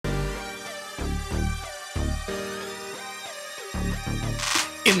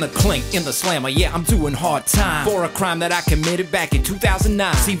In the clink, in the slammer, yeah, I'm doing hard time for a crime that I committed back in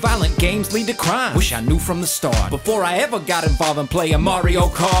 2009. See, violent games lead to crime. Wish I knew from the start, before I ever got involved in playing Mario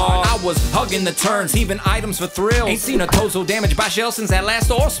Kart. I was hugging the turns, heaving items for thrills. Ain't seen a total damage by shell since that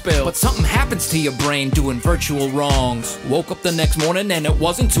last oil spill. But something happens to your brain doing virtual wrongs. Woke up the next morning and it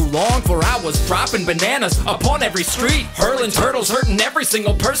wasn't too long, for I was dropping bananas upon every street, hurling turtles, hurting every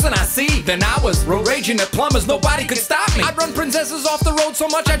single person I see. Then I was road raging at plumbers, nobody could stop me. I'd run princesses off the road so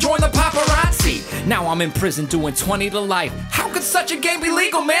much I joined the paparazzi. Now I'm in prison doing 20 to life. How could such a game be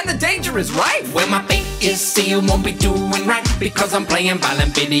legal, man? The danger is rife. Well, my fate is sealed, won't be doing right, because I'm playing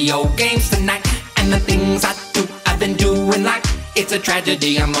violent video games tonight. And the things I do, I've been doing like it's a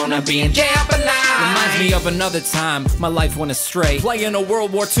tragedy, I'm gonna be in jail for life. Reminds me of another time my life went astray, playing a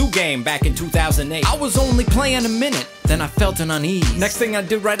World War II game back in 2008. I was only playing a minute, then I felt an unease. Next thing I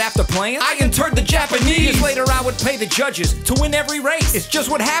did right after playing, I interred the Japanese. Years later I would pay the judges to win every race. It's just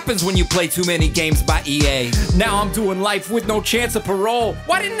what happens when you play too many games by EA. Now I'm doing life with no chance of parole.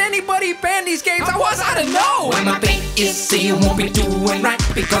 Why didn't anybody ban these games? I was out of know. Well, my fate is sealed, won't be doing right,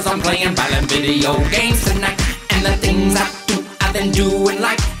 because I'm playing violent video games tonight. And the things I do, I've been doing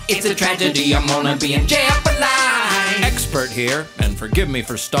like it's a tragedy, I'm gonna be in jail for life. Expert here, and forgive me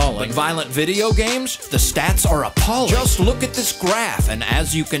for stalling, but violent video games, the stats are appalling. Just look at this graph, and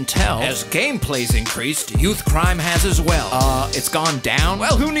as you can tell, as gameplay's increased, youth crime has as well. It's gone down?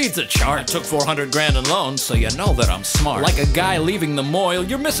 Well, who needs a chart? I took 400 grand in loans, so you know that I'm smart. Like a guy leaving the moil,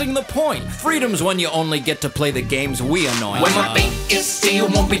 you're missing the point. Freedom's when you only get to play the games we annoy. When my fate is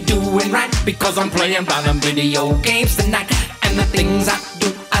sealed, won't be doing right, because I'm playing violent video games tonight. And the things I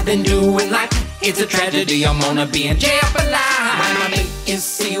do, I've been doing like it's a tragedy, I'm gonna be in jail for life. When my fate is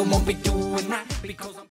sealed, won't be doing right, because I'm